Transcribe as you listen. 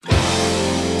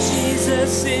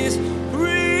Jesus is real.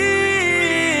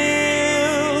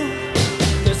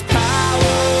 There's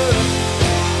power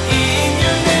in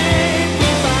your name. We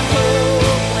find hope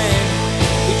when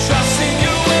we trust in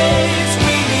your ways.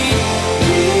 We need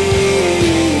you.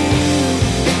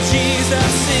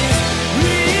 Jesus is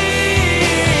real.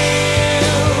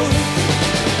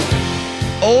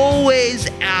 Always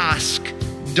ask,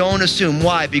 don't assume.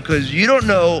 Why? Because you don't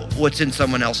know what's in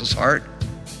someone else's heart.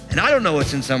 And I don't know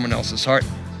what's in someone else's heart.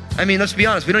 I mean, let's be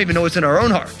honest, we don't even know what's in our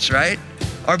own hearts, right?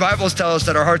 Our Bibles tell us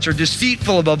that our hearts are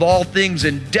deceitful above all things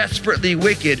and desperately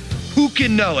wicked. Who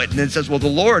can know it? And then it says, well, the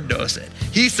Lord knows it.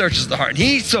 He searches the heart.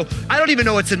 So I don't even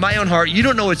know what's in my own heart. You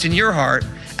don't know what's in your heart.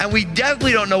 And we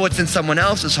definitely don't know what's in someone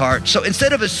else's heart. So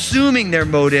instead of assuming their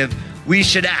motive, we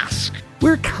should ask.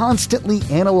 We're constantly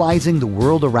analyzing the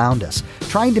world around us,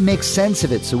 trying to make sense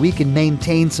of it so we can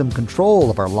maintain some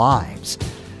control of our lives.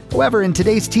 However, in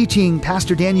today's teaching,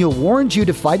 Pastor Daniel warns you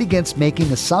to fight against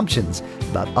making assumptions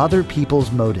about other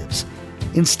people's motives.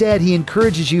 Instead, he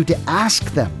encourages you to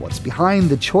ask them what's behind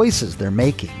the choices they're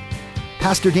making.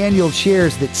 Pastor Daniel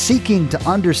shares that seeking to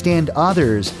understand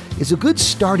others is a good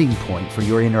starting point for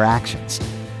your interactions.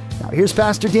 Now, here's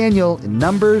Pastor Daniel in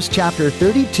Numbers chapter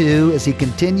 32 as he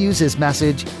continues his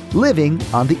message, Living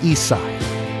on the East Side.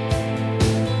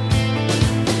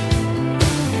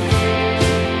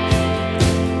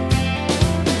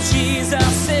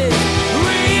 Jesus is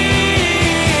real.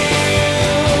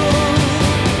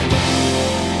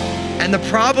 And the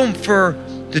problem for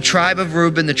the tribe of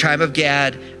Reuben, the tribe of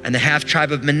Gad, and the half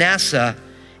tribe of Manasseh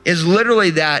is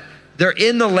literally that they're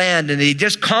in the land and they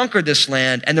just conquered this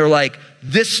land and they're like,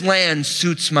 this land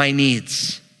suits my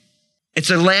needs.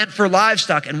 It's a land for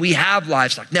livestock and we have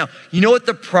livestock. Now, you know what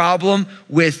the problem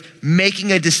with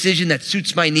making a decision that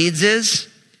suits my needs is?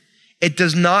 It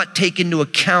does not take into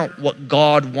account what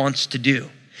God wants to do.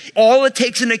 All it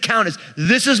takes into account is,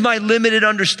 this is my limited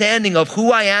understanding of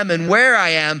who I am and where I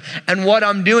am and what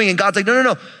I'm doing. And God's like,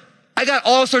 no. I got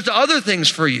all sorts of other things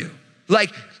for you.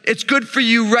 Like, it's good for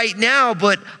you right now,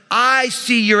 but I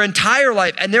see your entire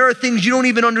life. And there are things you don't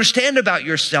even understand about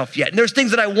yourself yet. And there's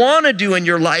things that I want to do in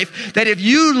your life that if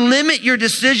you limit your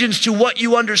decisions to what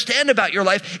you understand about your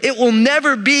life, it will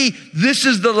never be, this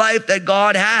is the life that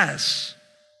God has.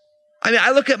 I mean,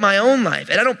 I look at my own life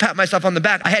and I don't pat myself on the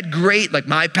back. I had great, like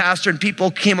my pastor and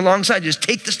people came alongside, just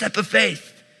take the step of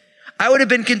faith. I would have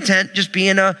been content just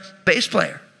being a bass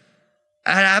player.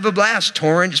 I'd have a blast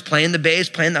touring, just playing the bass,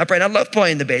 playing the upright. I love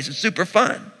playing the bass. It's super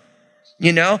fun,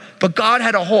 you know? But God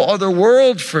had a whole other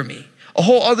world for me, a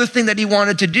whole other thing that he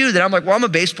wanted to do that I'm like, well, I'm a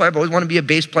bass player. I've always wanted to be a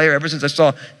bass player ever since I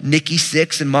saw Nikki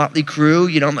Sixx and Motley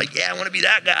Crue. You know, I'm like, yeah, I want to be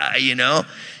that guy, you know?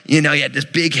 You know, he had this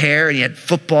big hair and he had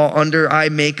football under eye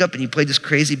makeup and he played this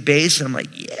crazy bass. And I'm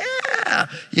like, yeah,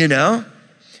 you know?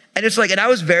 And it's like, and I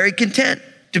was very content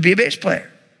to be a bass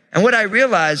player. And what I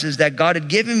realized is that God had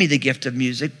given me the gift of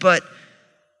music, but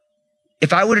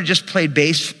if I would have just played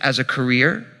bass as a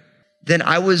career, then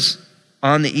I was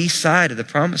on the east side of the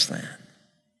promised land.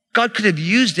 God could have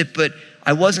used it, but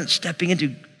I wasn't stepping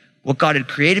into what God had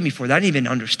created me for that I didn't even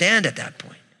understand at that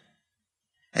point.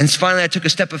 And finally I took a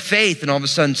step of faith and all of a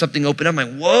sudden something opened up.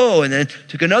 I'm like, whoa, and then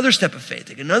took another step of faith,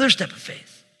 another step of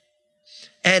faith.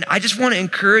 And I just want to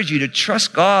encourage you to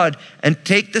trust God and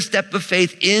take the step of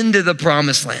faith into the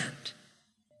promised land.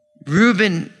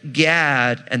 Reuben,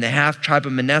 Gad, and the half tribe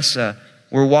of Manasseh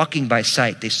were walking by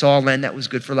sight. They saw a land that was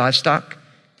good for livestock.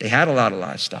 They had a lot of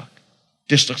livestock.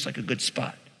 This looks like a good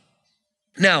spot.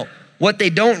 Now, what they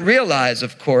don't realize,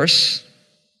 of course,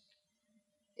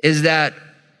 is that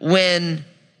when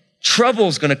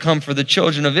trouble's going to come for the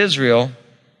children of Israel,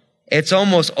 it's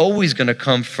almost always going to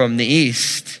come from the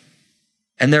east,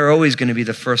 and they're always going to be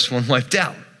the first one wiped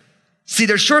out. See,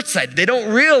 they're short-sighted. They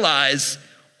don't realize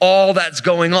all that's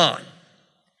going on.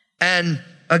 And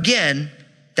again,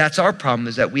 that's our problem,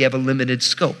 is that we have a limited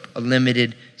scope, a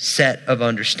limited set of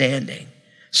understanding.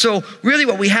 So really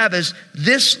what we have is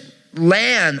this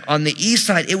land on the east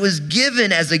side, it was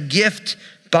given as a gift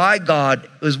by God.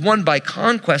 It was won by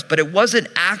conquest, but it wasn't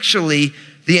actually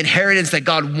the inheritance that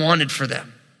God wanted for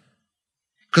them.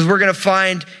 Because we're going to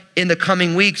find in the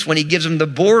coming weeks when he gives them the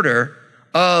border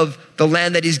of the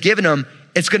land that he's given them,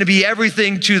 it's going to be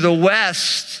everything to the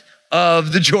west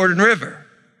of the Jordan River.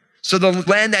 So the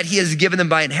land that he has given them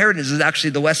by inheritance is actually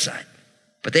the west side,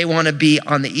 but they want to be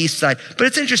on the east side. But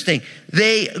it's interesting.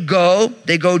 They go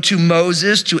to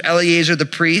Moses, to Eleazar the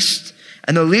priest,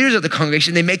 and the leaders of the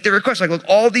congregation. They make their request. Like, look,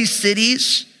 all these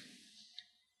cities,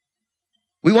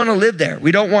 we want to live there.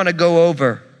 We don't want to go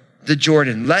over the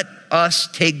Jordan. Let us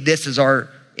take this as our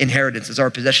inheritance, as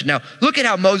our possession. Now, look at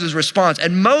how Moses responds.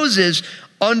 And Moses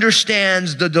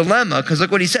understands the dilemma, because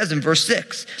look what he says in verse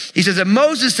 6. He says, and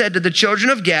Moses said to the children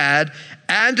of Gad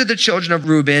and to the children of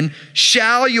Reuben,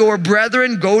 shall your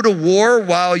brethren go to war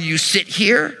while you sit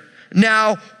here?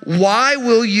 Now, why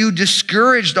will you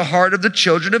discourage the heart of the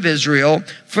children of Israel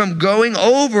from going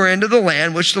over into the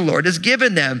land which the Lord has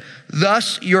given them?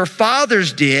 Thus your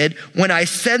fathers did when I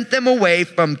sent them away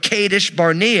from Kadesh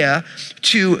Barnea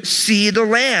to see the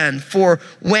land. For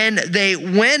when they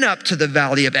went up to the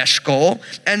valley of Eshcol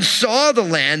and saw the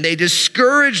land, they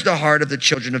discouraged the heart of the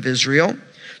children of Israel,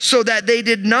 so that they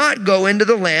did not go into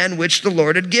the land which the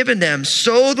Lord had given them.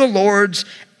 So the Lord's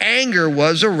anger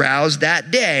was aroused that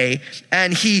day,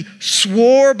 and he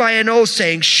swore by an oath,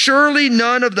 saying, surely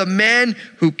none of the men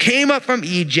who came up from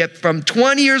Egypt from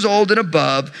 20 years old and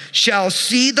above shall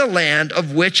see the land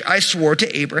of which I swore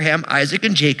to Abraham, Isaac,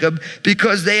 and Jacob,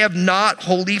 because they have not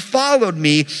wholly followed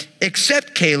me,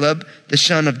 except Caleb, the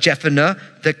son of Jephunneh,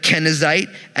 the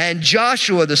Kenizzite, and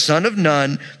Joshua, the son of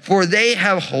Nun, for they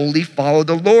have wholly followed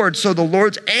the Lord. So the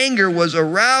Lord's anger was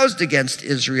aroused against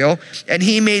Israel, and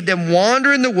he made them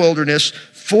wander in the wilderness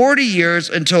 40 years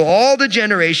until all the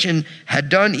generation had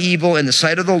done evil and the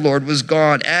sight of the Lord was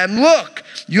gone. And look,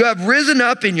 you have risen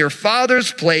up in your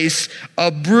father's place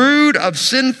a brood of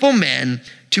sinful men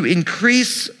to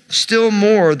increase still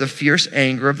more the fierce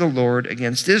anger of the Lord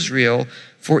against Israel.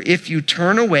 For if you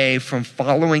turn away from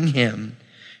following him,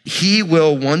 he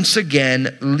will once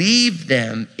again leave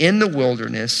them in the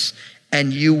wilderness,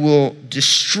 and you will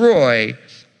destroy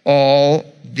all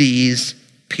these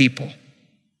people.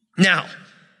 Now,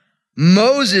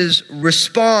 Moses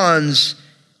responds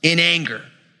in anger.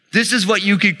 This is what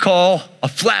you could call a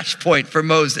flashpoint for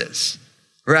Moses,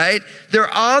 right?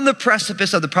 They're on the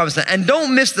precipice of the promised land. And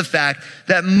don't miss the fact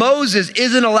that Moses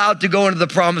isn't allowed to go into the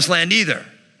promised land either.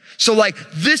 So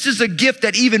this is a gift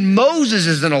that even Moses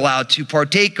isn't allowed to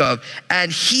partake of,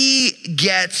 and he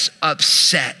gets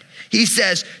upset. He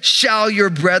says, shall your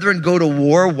brethren go to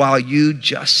war while you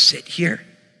just sit here?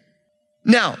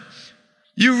 Now,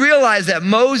 you realize that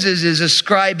Moses is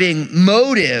ascribing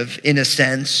motive, in a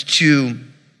sense, to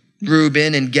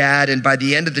Reuben and Gad, and by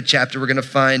the end of the chapter, we're going to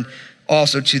find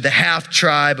also to the half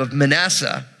tribe of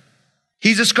Manasseh.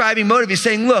 He's ascribing motive. He's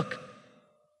saying, look,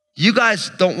 you guys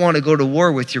don't want to go to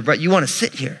war with your brother. You want to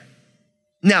sit here.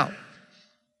 Now,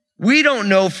 we don't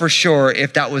know for sure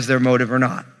if that was their motive or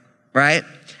not, right?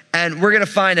 And we're going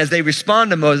to find as they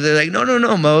respond to Moses, they're like,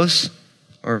 no, Moses,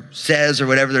 or says, or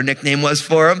whatever their nickname was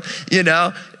for him,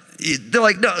 They're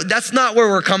like, no, that's not where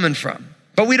we're coming from.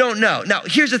 But we don't know. Now,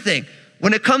 here's the thing.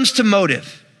 When it comes to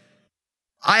motive,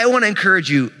 I want to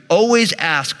encourage you, always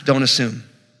ask, don't assume.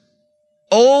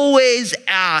 Always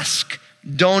ask,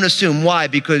 don't assume. Why?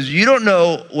 Because you don't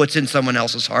know what's in someone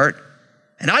else's heart.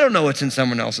 And I don't know what's in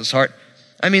someone else's heart.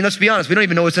 I mean, let's be honest. We don't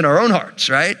even know what's in our own hearts,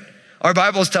 right? Our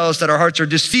Bibles tell us that our hearts are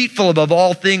deceitful above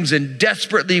all things and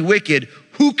desperately wicked.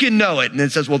 Who can know it? And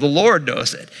it says, well, the Lord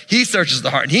knows it. He searches the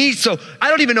heart. So I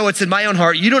don't even know what's in my own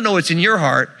heart. You don't know what's in your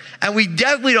heart. And we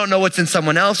definitely don't know what's in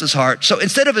someone else's heart. So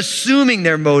instead of assuming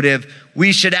their motive,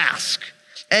 we should ask.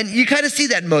 And you kind of see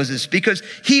that in Moses because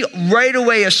he right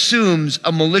away assumes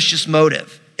a malicious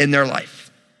motive in their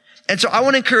life. And so I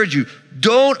want to encourage you,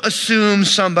 don't assume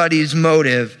somebody's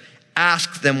motive.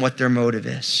 Ask them what their motive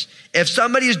is. If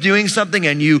somebody is doing something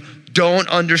and you don't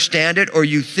understand it, or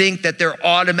you think that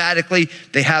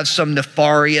they have some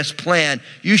nefarious plan,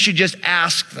 you should just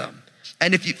ask them.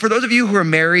 And for those of you who are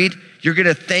married, you're going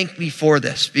to thank me for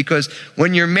this, because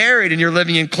when you're married and you're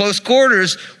living in close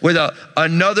quarters with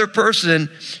another person,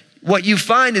 what you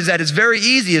find is that it's very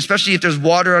easy, especially if there's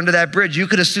water under that bridge. You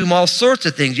could assume all sorts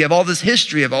of things. You have all this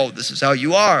history of, this is how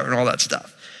you are and all that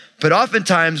stuff. But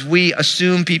oftentimes we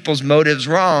assume people's motives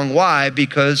wrong. Why?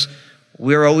 Because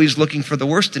we're always looking for the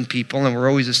worst in people, and we're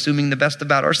always assuming the best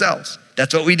about ourselves.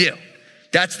 That's what we do.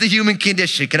 That's the human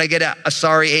condition. Can I get a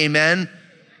sorry amen?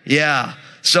 Yeah.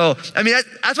 So,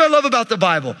 that's what I love about the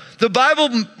Bible. The Bible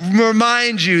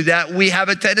reminds you that we have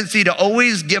a tendency to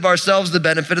always give ourselves the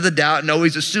benefit of the doubt and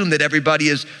always assume that everybody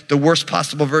is the worst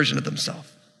possible version of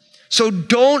themselves. So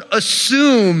don't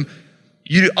assume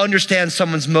you understand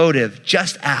someone's motive.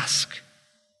 Just ask.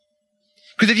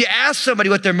 Because if you ask somebody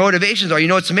what their motivations are,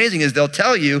 what's amazing is they'll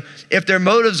tell you. If their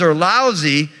motives are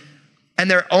lousy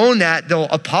and they'll own that, they'll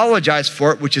apologize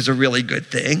for it, which is a really good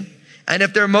thing. And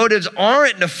if their motives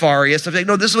aren't nefarious, they'll say,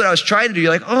 no, this is what I was trying to do.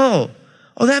 You're like, oh,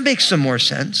 that makes some more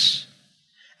sense.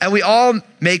 And we all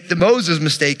make the Moses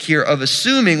mistake here of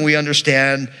assuming we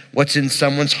understand what's in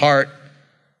someone's heart,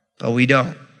 but we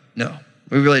don't know.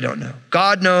 We really don't know.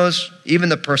 God knows, even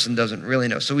the person doesn't really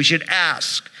know. So we should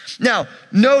ask. Now,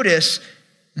 notice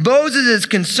Moses is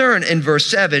concerned in verse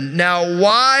 7, now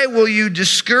why will you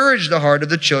discourage the heart of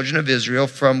the children of Israel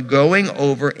from going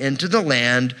over into the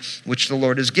land which the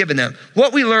Lord has given them?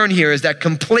 What we learn here is that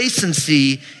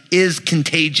complacency is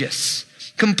contagious.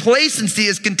 Complacency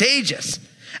is contagious.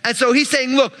 And so he's saying,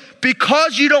 look,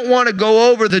 because you don't want to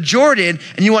go over the Jordan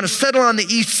and you want to settle on the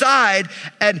east side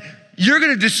and you're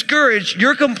going to discourage,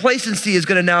 your complacency is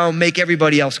going to now make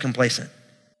everybody else complacent.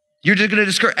 You're just going to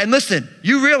discourage. And listen,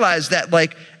 you realize that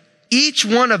like each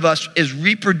one of us is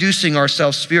reproducing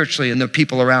ourselves spiritually in the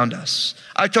people around us.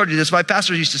 I told you this, my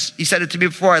pastor he said it to me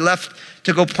before I left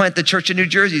to go plant the church in New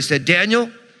Jersey. He said, Daniel,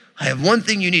 I have one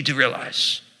thing you need to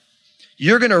realize.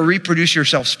 You're going to reproduce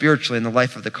yourself spiritually in the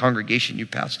life of the congregation you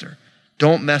pastor.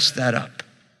 Don't mess that up.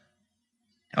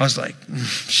 I was like,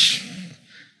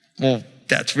 well,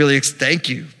 that's really, thank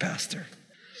you, pastor.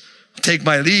 I'll take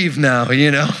my leave now, you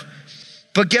know.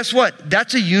 But guess what?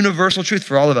 That's a universal truth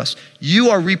for all of us.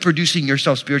 You are reproducing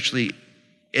yourself spiritually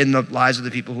in the lives of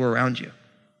the people who are around you.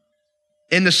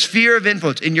 In the sphere of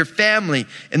influence, in your family,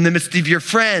 in the midst of your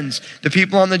friends, the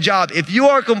people on the job. If you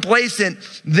are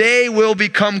complacent, they will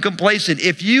become complacent.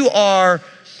 If you are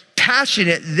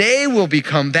passionate, they will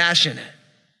become passionate.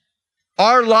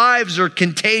 Our lives are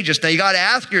contagious. Now you got to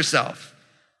ask yourself,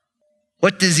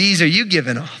 what disease are you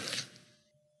giving off?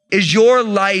 Is your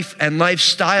life and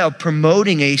lifestyle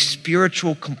promoting a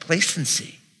spiritual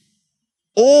complacency?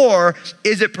 Or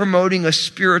is it promoting a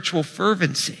spiritual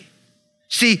fervency?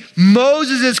 See,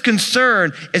 Moses'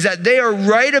 concern is that they are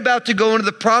right about to go into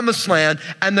the promised land,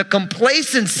 and the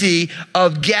complacency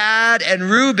of Gad and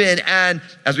Reuben, and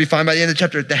as we find by the end of the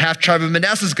chapter, the half tribe of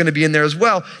Manasseh is going to be in there as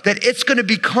well, that it's going to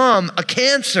become a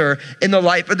cancer in the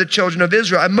life of the children of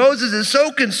Israel. And Moses is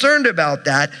so concerned about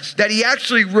that he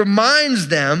actually reminds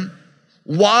them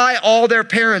why all their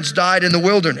parents died in the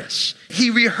wilderness.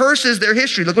 He rehearses their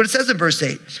history. Look what it says in verse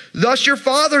 8. Thus your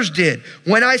fathers did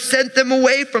when I sent them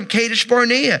away from Kadesh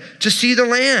Barnea to see the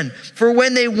land. For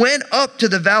when they went up to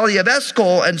the valley of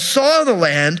Eshcol and saw the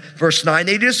land, verse 9,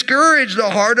 they discouraged the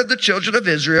heart of the children of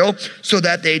Israel so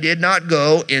that they did not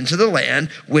go into the land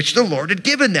which the Lord had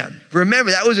given them. Remember,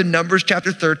 that was in Numbers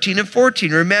chapter 13 and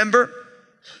 14. Remember?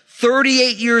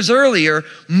 38 years earlier,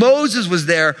 Moses was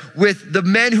there with the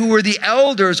men who were the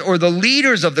elders or the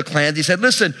leaders of the clans. He said,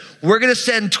 listen, we're going to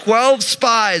send 12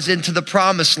 spies into the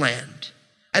promised land.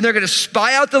 And they're going to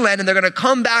spy out the land and they're going to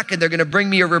come back and they're going to bring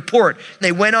me a report. And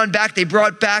they went on back. They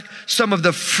brought back some of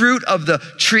the fruit of the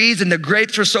trees, and the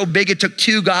grapes were so big it took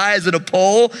 2 guys and a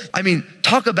pole. I mean,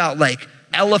 talk about like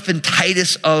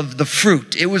elephantitis of the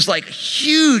fruit. It was like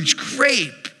huge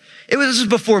grape. This was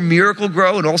before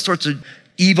Miracle-Gro and all sorts of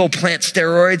evil plant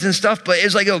steroids and stuff, but it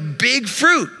was like a big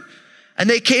fruit. And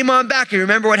they came on back. And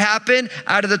remember what happened?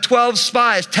 Out of the 12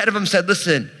 spies, 10 of them said,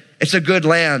 listen, it's a good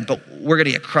land, but we're going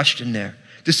to get crushed in there.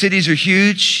 The cities are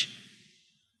huge.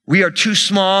 We are too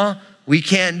small. We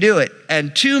can't do it.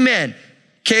 And 2 men,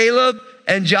 Caleb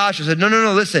and Joshua, said, no,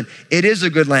 listen, it is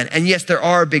a good land. And yes, there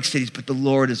are big cities, but the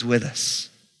Lord is with us.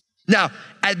 Now,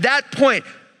 at that point,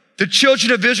 the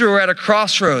children of Israel were at a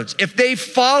crossroads. If they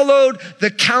followed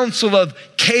the counsel of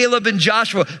Caleb and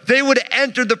Joshua, they would have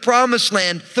entered the promised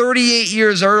land 38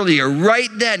 years earlier, right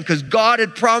then, because God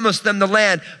had promised them the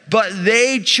land. But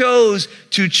they chose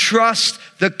to trust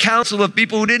the counsel of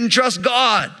people who didn't trust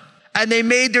God. And they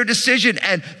made their decision,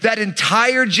 and that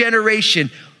entire generation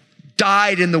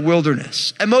died in the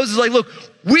wilderness. And Moses is like, look,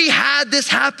 we had this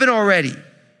happen already.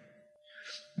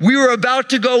 We were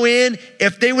about to go in.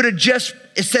 If they would have just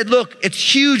said, look,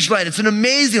 it's huge land. It's an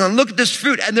amazing land. Look at this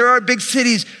fruit. And there are big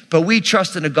cities, but we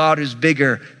trust in a God who's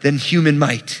bigger than human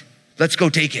might. Let's go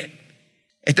take it.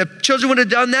 If the children would have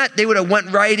done that, they would have went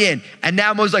right in. And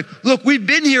now Moses is like, look, we've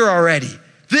been here already.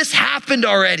 This happened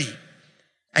already.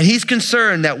 And he's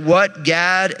concerned that what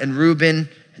Gad and Reuben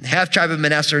and the half tribe of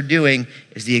Manasseh are doing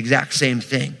is the exact same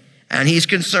thing. And he's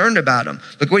concerned about them.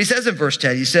 Look what he says in verse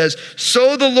 10. He says,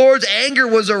 so the Lord's anger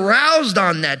was aroused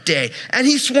on that day. And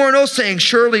he swore an oath, saying,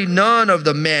 surely none of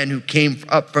the men who came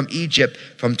up from Egypt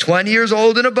from 20 years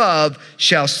old and above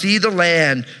shall see the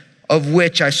land of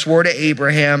which I swore to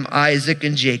Abraham, Isaac,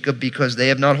 and Jacob, because they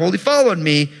have not wholly followed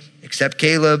me, except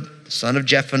Caleb, the son of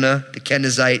Jephunneh, the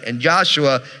Kenizzite, and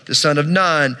Joshua, the son of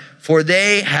Nun, for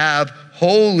they have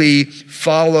wholly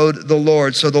followed the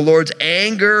Lord. So the Lord's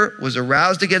anger was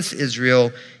aroused against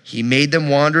Israel. He made them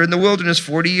wander in the wilderness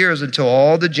 40 years until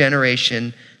all the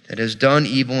generation that has done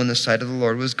evil in the sight of the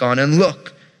Lord was gone. And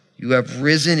look, you have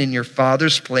risen in your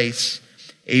father's place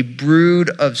a brood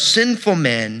of sinful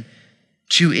men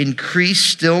to increase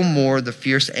still more the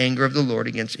fierce anger of the Lord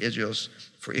against Israel.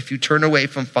 For if you turn away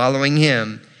from following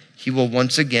him, he will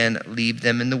once again leave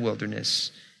them in the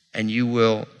wilderness, and you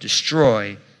will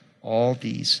destroy all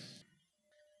these.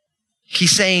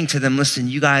 He's saying to them, listen,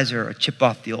 you guys are a chip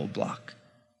off the old block.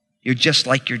 You're just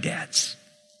like your dads.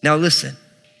 Now listen,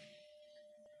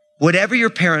 whatever your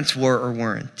parents were or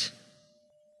weren't,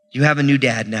 you have a new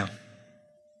dad now.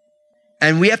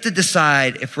 And we have to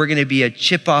decide if we're going to be a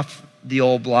chip off the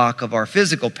old block of our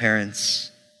physical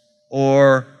parents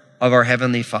or of our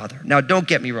Heavenly Father. Now, don't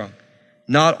get me wrong.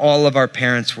 Not all of our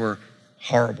parents were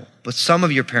horrible, but some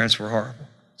of your parents were horrible.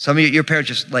 Some of your parents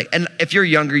just and if you're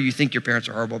younger, you think your parents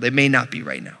are horrible. They may not be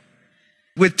right now.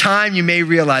 With time, you may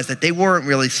realize that they weren't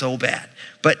really so bad.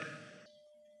 But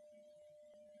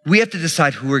we have to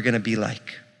decide who we're going to be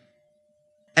like.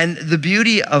 And the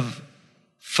beauty of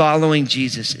following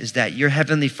Jesus is that your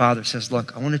Heavenly Father says,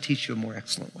 look, I want to teach you a more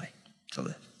excellent way to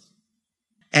live.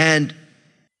 And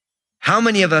how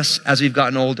many of us, as we've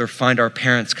gotten older, find our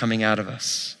parents coming out of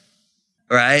us?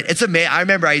 Right? It's amazing. I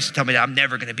remember I used to tell me, I'm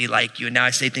never going to be like you. And now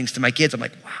I say things to my kids. I'm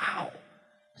like, wow,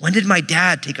 when did my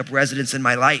dad take up residence in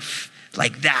my life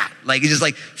like that? Like, it's just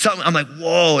like something, I'm like,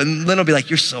 whoa. And Lynn will be like,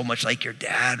 you're so much like your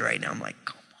dad right now. I'm like,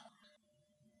 come on.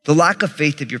 The lack of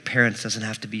faith of your parents doesn't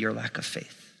have to be your lack of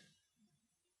faith.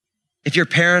 If your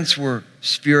parents were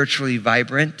spiritually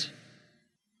vibrant,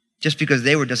 just because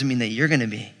they were doesn't mean that you're going to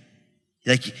be.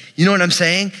 Like, you know what I'm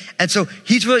saying? And so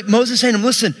Moses is saying to him,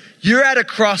 listen, you're at a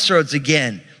crossroads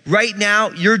again. Right now,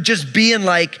 you're just being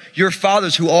like your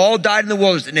fathers who all died in the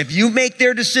wilderness. And if you make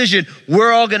their decision,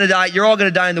 we're all going to die. You're all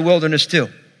going to die in the wilderness too.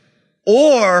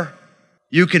 Or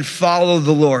you can follow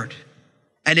the Lord.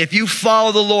 And if you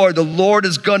follow the Lord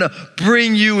is going to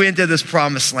bring you into this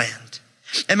promised land.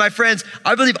 And my friends,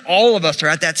 I believe all of us are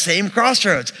at that same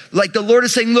crossroads. Like the Lord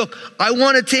is saying, look, I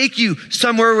want to take you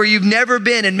somewhere where you've never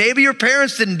been. And maybe your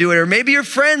parents didn't do it, or maybe your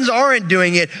friends aren't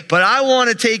doing it, but I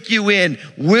want to take you in.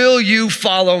 Will you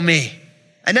follow me?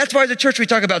 And that's why as a church, we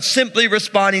talk about simply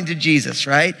responding to Jesus,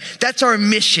 right? That's our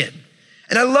mission.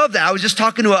 And I love that. I was just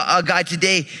talking to a guy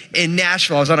today in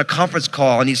Nashville. I was on a conference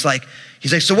call and he's like,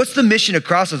 so what's the mission of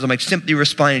Crossroads? I'm like, simply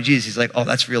responding to Jesus. He's like, oh,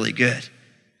 that's really good.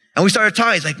 And we started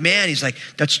talking. He's like, man,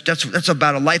 that's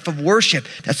about a life of worship.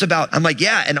 I'm like,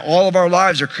 yeah. And all of our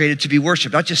lives are created to be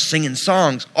worship, not just singing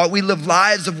songs. We live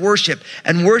lives of worship.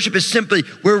 And worship is simply,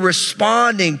 we're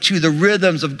responding to the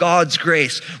rhythms of God's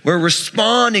grace. We're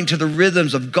responding to the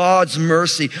rhythms of God's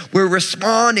mercy. We're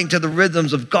responding to the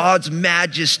rhythms of God's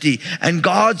majesty and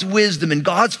God's wisdom and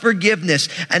God's forgiveness.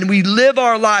 And we live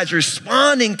our lives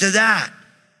responding to that.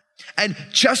 And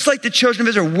just like the children of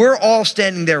Israel, we're all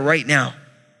standing there right now.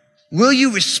 Will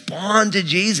you respond to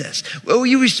Jesus? Will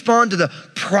you respond to the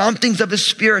promptings of His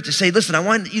Spirit to say, listen, I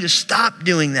want you to stop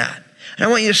doing that. And I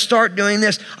want you to start doing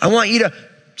this. I want you to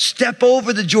step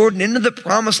over the Jordan into the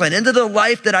promised land, into the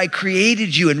life that I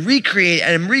created you and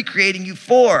am recreating you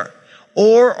for.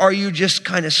 Or are you just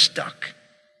kind of stuck?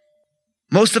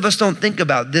 Most of us don't think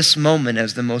about this moment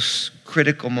as the most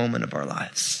critical moment of our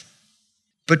lives.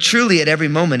 But truly at every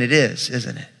moment it is,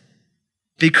 isn't it?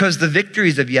 Because the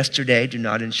victories of yesterday do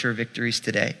not ensure victories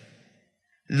today.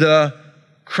 The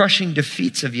crushing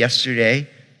defeats of yesterday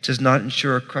does not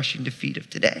ensure a crushing defeat of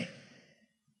today.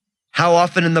 How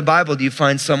often in the Bible do you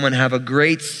find someone have a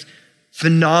great,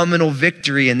 phenomenal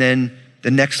victory and then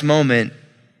the next moment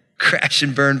crash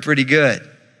and burn pretty good?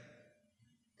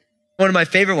 One of my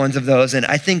favorite ones of those, and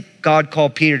I think God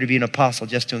called Peter to be an apostle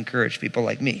just to encourage people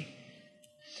like me.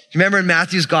 Remember in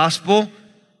Matthew's gospel,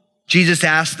 Jesus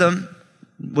asked them,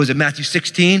 was it Matthew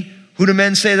 16? Who do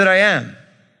men say that I am?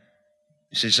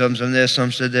 You say, some said this,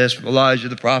 some said this, Elijah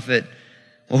the prophet.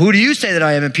 Well, who do you say that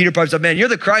I am? And Peter pipes up, man, you're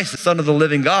the Christ, the Son of the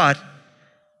living God.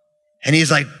 And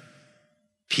he's like,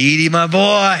 Petey, my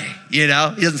boy. You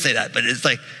know, he doesn't say that, but it's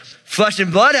like, flesh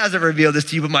and blood hasn't revealed this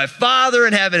to you, but my Father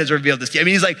in heaven has revealed this to you. I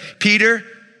mean, he's like, Peter,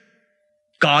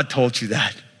 God told you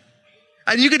that.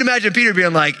 And you can imagine Peter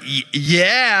being like,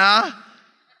 yeah,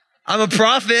 I'm a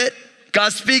prophet.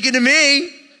 God's speaking to me.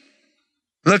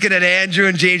 Looking at Andrew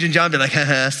and James and John, be like,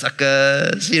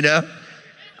 suckers, you know.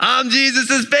 I'm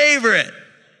Jesus' favorite.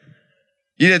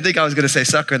 You didn't think I was going to say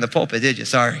sucker in the pulpit, did you?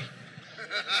 Sorry.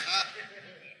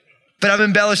 But I'm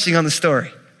embellishing on the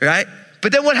story, right?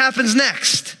 But then what happens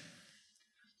next?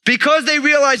 Because they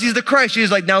realize he's the Christ, he's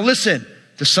like, now listen,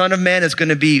 the Son of Man is going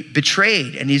to be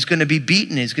betrayed and he's going to be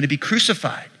beaten, he's going to be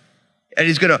crucified. And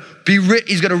he's going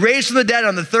to raise from the dead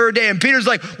on the third day. And Peter's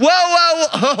like,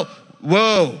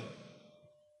 whoa.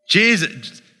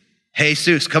 Jesus,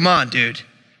 Jesus, come on, dude.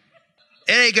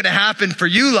 It ain't going to happen for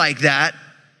you like that.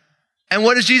 And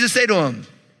what does Jesus say to him?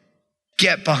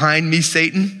 Get behind me,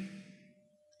 Satan.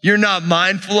 You're not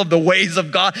mindful of the ways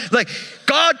of God. Like,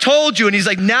 God told you, and he's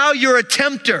like, now you're a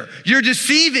tempter. You're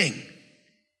deceiving.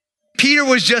 Peter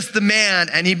was just the man,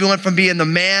 and he went from being the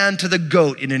man to the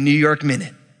goat in a New York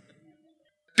minute.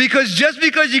 Because just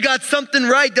because you got something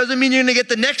right doesn't mean you're going to get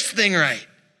the next thing right.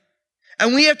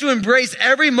 And we have to embrace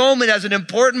every moment as an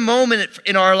important moment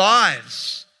in our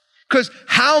lives. Because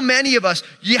how many of us,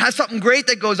 you have something great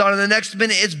that goes on, and the next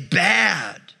minute it's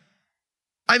bad.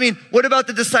 I mean, what about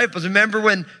the disciples? Remember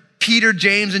when Peter,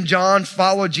 James, and John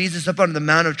followed Jesus up on the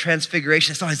Mount of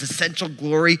Transfiguration? They saw his essential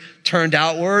glory turned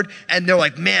outward. And they're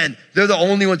like, man, they're the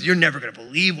only ones, you're never going to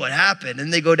believe what happened.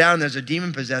 And they go down, there's a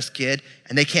demon-possessed kid,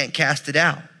 and they can't cast it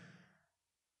out.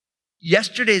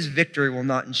 Yesterday's victory will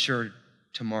not ensure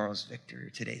tomorrow's victory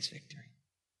or today's victory.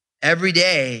 Every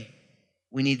day,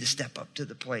 we need to step up to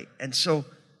the plate. And so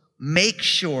make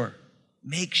sure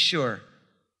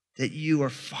that you are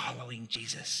following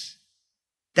Jesus.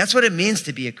 That's what it means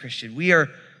to be a Christian. We are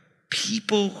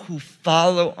people who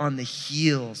follow on the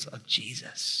heels of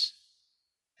Jesus.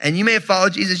 And you may have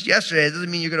followed Jesus yesterday. It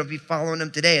doesn't mean you're going to be following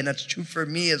him today. And that's true for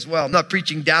me as well. I'm not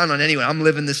preaching down on anyone. I'm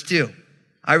living this too.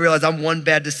 I realize I'm one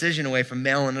bad decision away from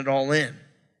mailing it all in.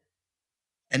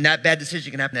 And that bad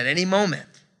decision can happen at any moment.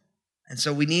 And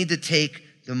so we need to take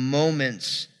the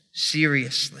moments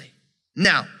seriously.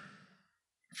 Now,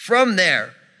 from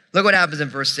there, look what happens in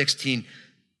verse 16.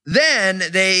 Then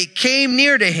they came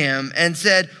near to him and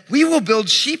said, we will build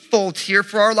sheepfolds here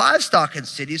for our livestock and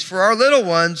cities for our little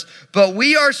ones, but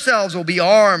we ourselves will be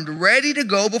armed, ready to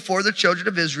go before the children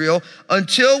of Israel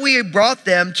until we have brought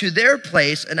them to their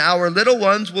place, and our little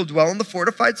ones will dwell in the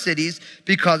fortified cities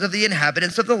because of the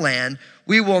inhabitants of the land.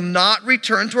 We will not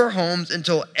return to our homes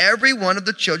until every one of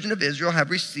the children of Israel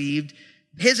have received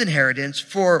his inheritance,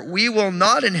 for we will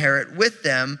not inherit with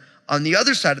them on the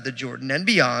other side of the Jordan and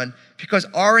beyond, because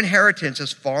our inheritance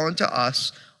has fallen to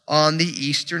us on the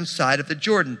eastern side of the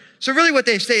Jordan. So really what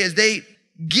they say is they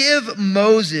give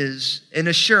Moses an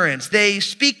assurance. They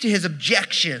speak to his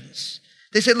objections.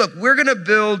 They say, look, we're going to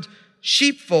build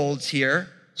sheepfolds here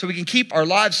so we can keep our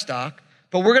livestock,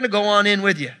 but we're going to go on in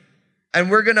with you. And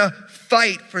we're going to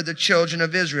fight for the children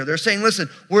of Israel. They're saying, listen,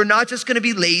 we're not just going to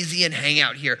be lazy and hang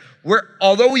out here.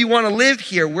 Although we want to live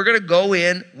here, we're going to go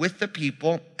in with the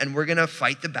people and we're going to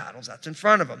fight the battles that's in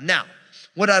front of them. Now,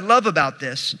 what I love about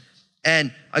this,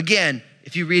 and again,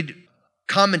 if you read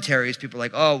commentaries, people are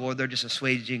like, oh, well, they're just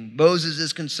assuaging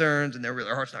Moses' concerns and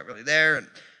their heart's not really there. And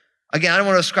again, I don't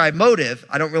want to ascribe motive.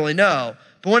 I don't really know.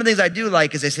 But one of the things I do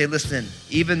like is they say, listen,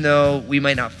 even though we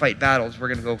might not fight battles, we're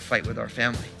going to go fight with our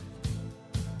family.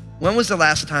 When was the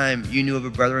last time you knew of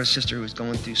a brother or sister who was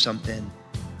going through something,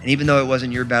 and even though it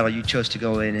wasn't your battle, you chose to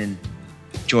go in and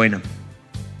join them?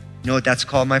 You know what that's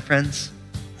called, my friends?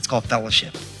 It's called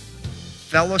fellowship.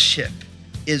 Fellowship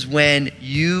is when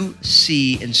you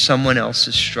see in someone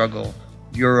else's struggle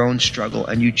your own struggle,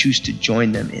 and you choose to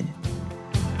join them in it.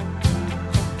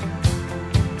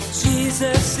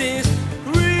 Jesus is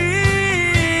real.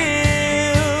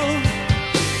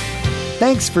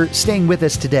 Thanks for staying with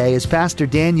us today as Pastor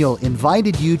Daniel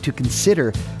invited you to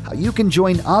consider how you can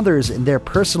join others in their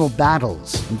personal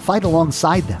battles and fight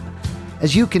alongside them.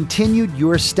 As you continued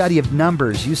your study of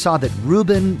Numbers, you saw that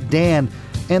Reuben, Dan,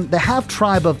 and the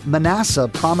half-tribe of Manasseh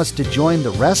promised to join the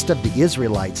rest of the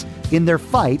Israelites in their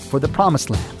fight for the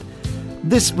Promised Land.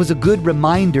 This was a good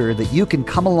reminder that you can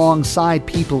come alongside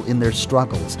people in their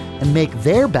struggles and make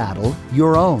their battle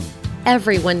your own.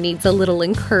 Everyone needs a little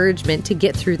encouragement to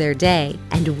get through their day,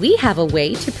 and we have a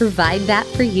way to provide that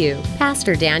for you.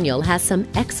 Pastor Daniel has some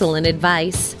excellent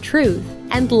advice, truth,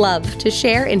 and love to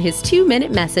share in his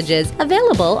 2-minute messages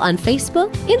available on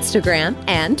Facebook, Instagram,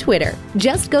 and Twitter.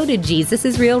 Just go to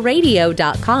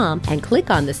JesusIsRealRadio.com and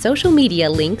click on the social media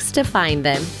links to find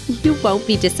them. You won't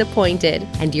be disappointed,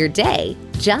 and your day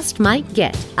just might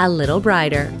get a little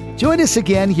brighter. Join us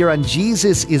again here on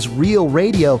Jesus is Real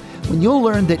Radio when you'll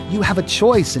learn that you have a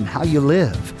choice in how you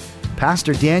live.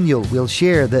 Pastor Daniel will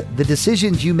share that the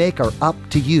decisions you make are up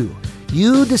to you.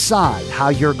 You decide how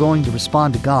you're going to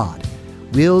respond to God.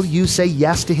 Will you say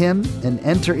yes to Him and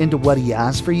enter into what He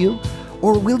has for you?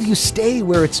 Or will you stay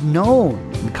where it's known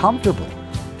and comfortable?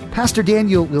 Pastor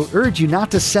Daniel will urge you not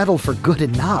to settle for good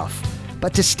enough,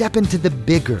 but to step into the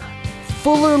bigger,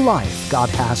 fuller life God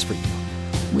has for you.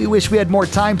 We wish we had more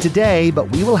time today, but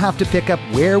we will have to pick up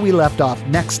where we left off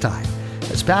next time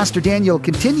as Pastor Daniel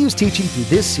continues teaching through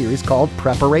this series called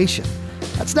Preparation.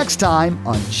 That's next time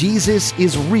on Jesus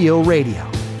is Real Radio.